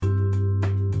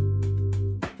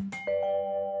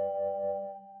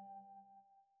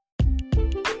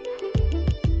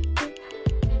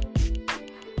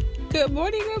Good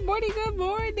morning, good morning, good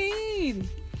morning.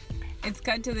 It's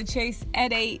Cut to the Chase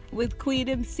at 8 with Queen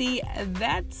MC.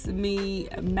 That's me,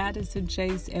 Madison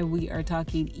Chase, and we are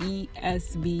talking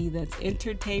ESB. That's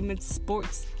entertainment,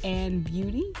 sports, and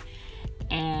beauty.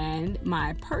 And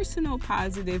my personal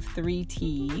positive 3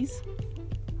 T's.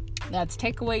 That's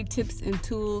takeaway tips and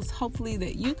tools, hopefully,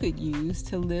 that you could use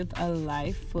to live a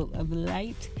life full of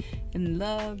light and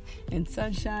love and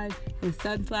sunshine and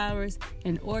sunflowers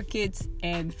and orchids.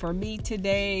 And for me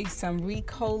today, some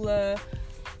Ricola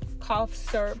cough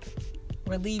syrup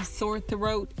relieves sore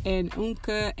throat, and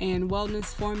Unca and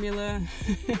wellness formula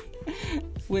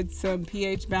with some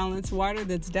pH balanced water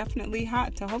that's definitely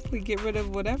hot to hopefully get rid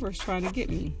of whatever's trying to get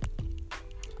me.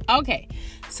 Okay,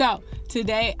 so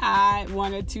today I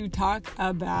wanted to talk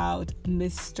about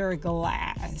Mr.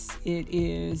 Glass. It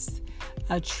is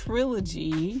a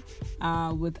trilogy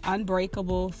with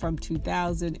Unbreakable from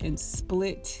 2000 and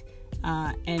Split,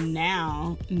 and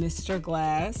now Mr.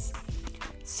 Glass.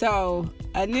 So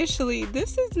initially,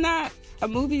 this is not a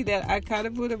movie that I kind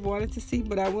of would have wanted to see,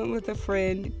 but I went with a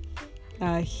friend.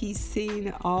 He's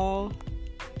seen all,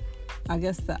 I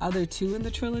guess, the other 2 in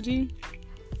the trilogy.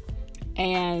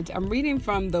 And I'm reading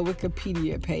from the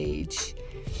Wikipedia page.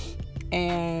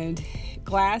 And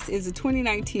Glass is a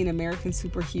 2019 American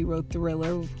superhero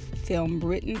thriller film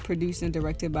written, produced, and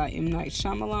directed by M. Night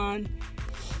Shyamalan.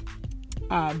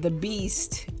 The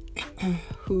Beast,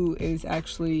 who is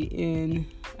actually in,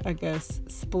 I guess,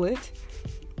 Split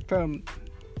from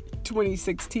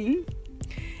 2016.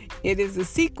 It is a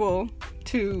sequel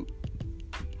to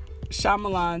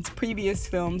Shyamalan's previous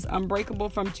films, Unbreakable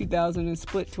from 2000 and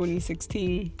Split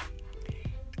 2016,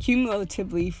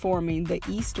 cumulatively forming the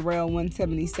East Rail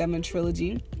 177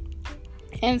 trilogy,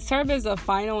 and serve as a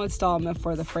final installment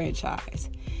for the franchise.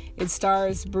 It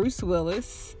stars Bruce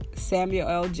Willis, Samuel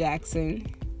L. Jackson,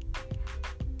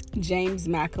 James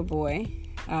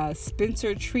McAvoy,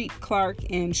 Spencer Treat Clark,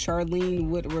 and Charlene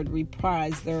Woodward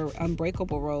reprise their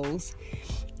Unbreakable roles.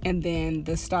 And then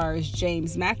the stars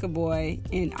James McAvoy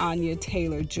and Anya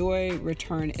Taylor-Joy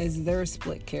return as their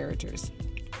Split characters.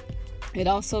 It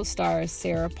also stars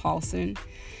Sarah Paulson,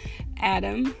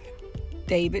 Adam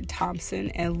David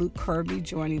Thompson, and Luke Kirby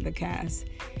joining the cast.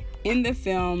 In the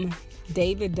film,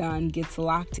 David Dunn gets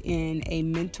locked in a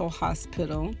mental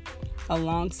hospital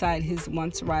alongside his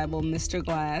once rival Mr.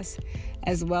 Glass,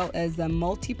 as well as the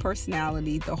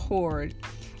multi-personality, the Horde,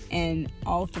 and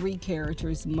all 3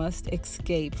 characters must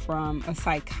escape from a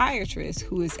psychiatrist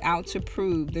who is out to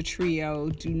prove the trio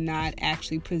do not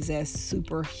actually possess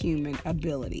superhuman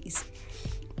abilities.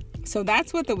 So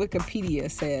that's what the Wikipedia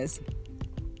says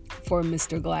for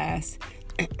Mr. Glass.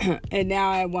 And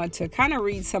now I want to kind of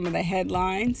read some of the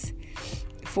headlines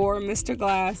for Mr.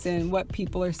 Glass and what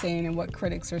people are saying and what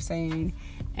critics are saying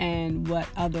and what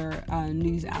other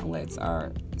news outlets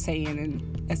are saying,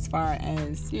 and as far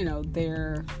as, you know,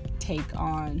 their take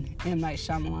on M. Night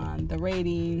Shyamalan, the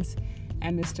ratings,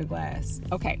 and Mr. Glass.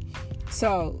 Okay,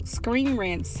 so Screen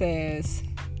Rant says,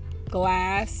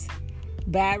 Glass,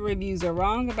 bad reviews are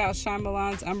wrong about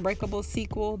Shyamalan's Unbreakable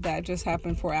sequel. That just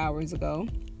happened 4 hours ago.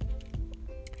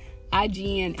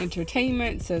 IGN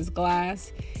Entertainment says,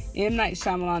 Glass, M. Night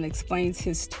Shyamalan explains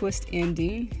his twist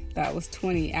ending. That was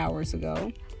 20 hours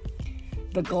ago.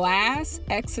 The Glass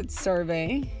Exit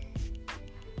Survey,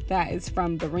 that is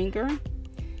from The Ringer.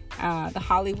 The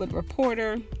Hollywood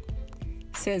Reporter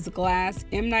says, Glass,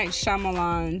 M. Night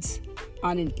Shyamalan's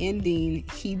on an ending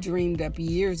he dreamed up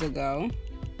years ago.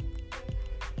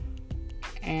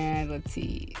 And let's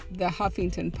see, The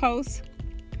Huffington Post,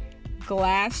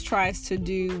 Glass tries to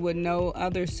do what no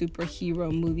other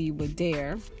superhero movie would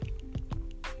dare.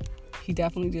 He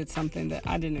definitely did something that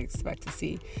I didn't expect to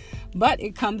see, but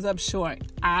it comes up short.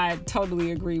 I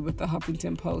totally agree with the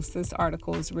Huffington Post. This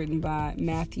article is written by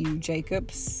Matthew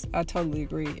Jacobs. I totally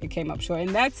agree. It came up short. And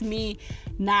that's me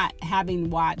not having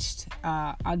watched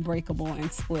Unbreakable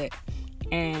and Split.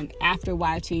 And after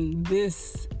watching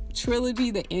this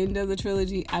trilogy, the end of the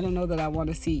trilogy, I don't know that I want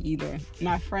to see either.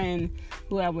 My friend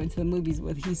who I went to the movies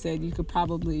with, he said you could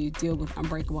probably deal with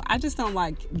Unbreakable. I just don't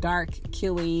like dark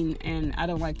killing, and I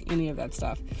don't like any of that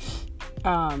stuff.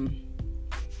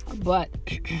 But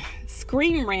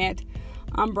Screen Rant,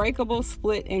 Unbreakable,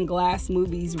 Split, and Glass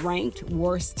movies ranked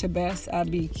worst to best. I'd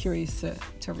be curious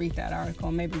to read that article.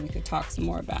 Maybe we could talk some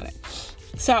more about it.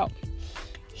 So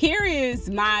here is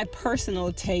my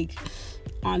personal take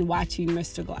on watching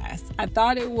Mr. Glass. I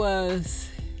thought it was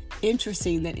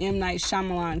interesting that M. Night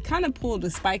Shyamalan kind of pulled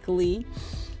a Spike Lee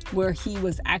where he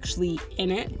was actually in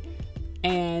it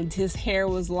and his hair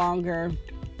was longer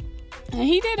And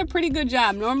he did a pretty good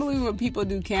job. Normally when people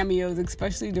do cameos,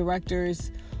 especially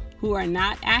directors who are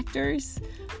not actors,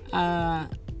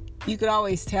 you could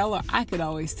always tell, or I could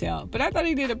always tell. But I thought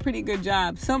he did a pretty good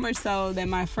job, so much so that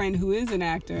my friend who is an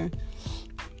actor,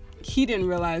 he didn't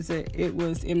realize that it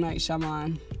was M. Night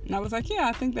Shyamalan. And I was like, yeah,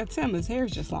 I think that's him. His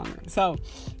hair's just longer. So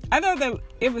I thought that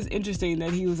it was interesting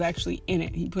that he was actually in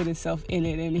it. He put himself in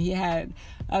it, and he had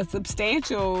a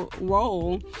substantial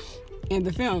role in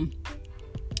the film.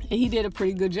 And he did a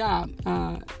pretty good job.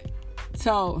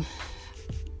 So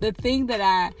the thing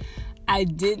that I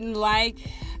didn't like,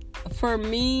 for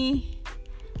me,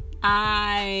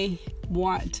 I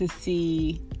want to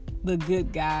see the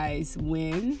good guys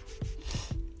win.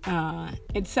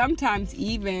 And sometimes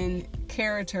even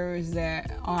characters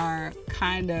that are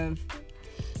kind of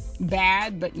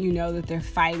bad, but you know that they're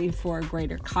fighting for a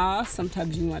greater cause,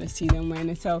 sometimes you want to see them win.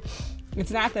 And so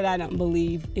it's not that I don't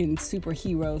believe in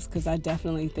superheroes, because I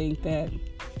definitely think that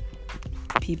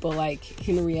people like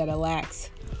Henrietta Lacks,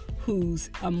 whose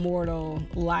immortal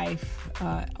life,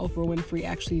 Oprah Winfrey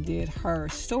actually did her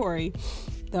story,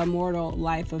 the immortal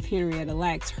life of Henrietta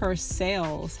Lacks, her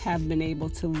cells have been able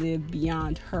to live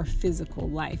beyond her physical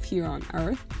life here on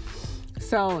Earth.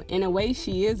 So in a way,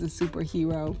 she is a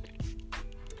superhero.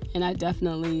 And I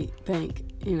definitely think,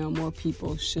 more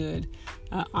people should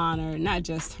honor not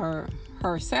just her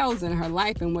cells in her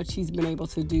life and what she's been able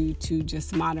to do to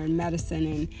just modern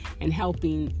medicine and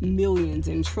helping millions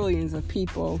and trillions of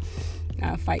people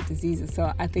fight diseases.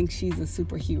 So I think she's a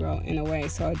superhero in a way.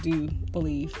 So I do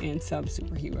believe in some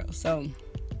superheroes. So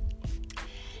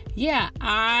yeah,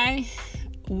 I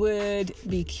would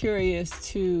be curious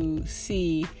to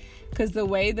see, because the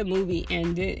way the movie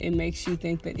ended, it makes you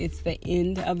think that it's the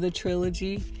end of the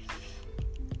trilogy.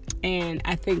 And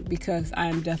I think because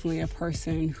I'm definitely a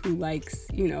person who likes,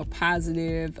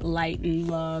 positive, light and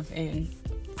love and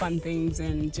fun things,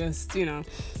 and just,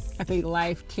 I think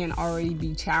life can already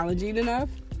be challenging enough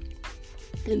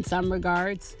in some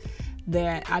regards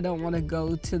that I don't want to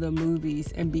go to the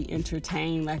movies and be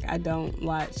entertained. Like, I don't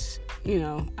watch,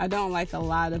 I don't like a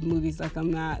lot of movies. Like,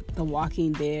 I'm not The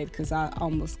Walking Dead, because I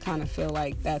almost kind of feel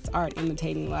like that's art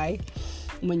imitating life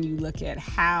when you look at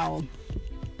how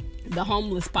the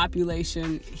homeless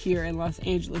population here in Los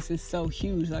Angeles is so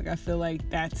huge. Like, I feel like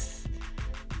that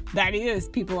is,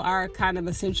 people are kind of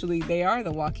essentially, they are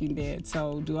The Walking Dead.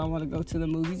 So do I want to go to the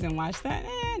movies and watch that?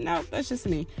 No, that's just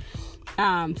me.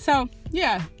 So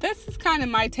yeah, this is kind of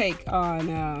my take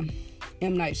on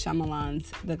M. Night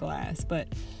Shyamalan's The Glass. But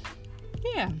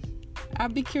yeah, I'll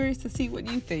be curious to see what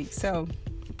you think. So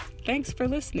thanks for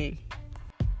listening.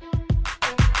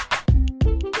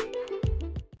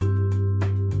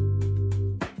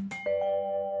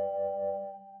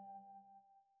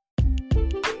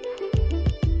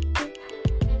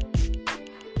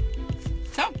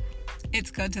 It's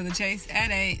Cut to the Chase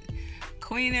at 8.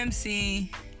 Queen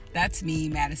MC, that's me,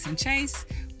 Madison Chase.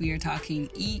 We are talking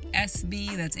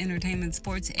ESB, that's entertainment,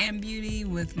 sports, and beauty,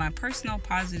 with my personal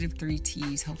positive 3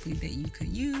 T's, hopefully that you could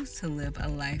use to live a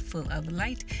life full of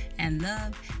light and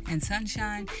love and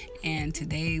sunshine. And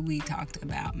today we talked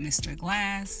about Mr.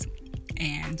 Glass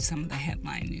and some of the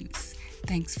headline news.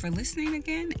 Thanks for listening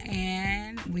again,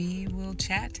 and we will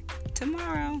chat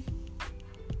tomorrow.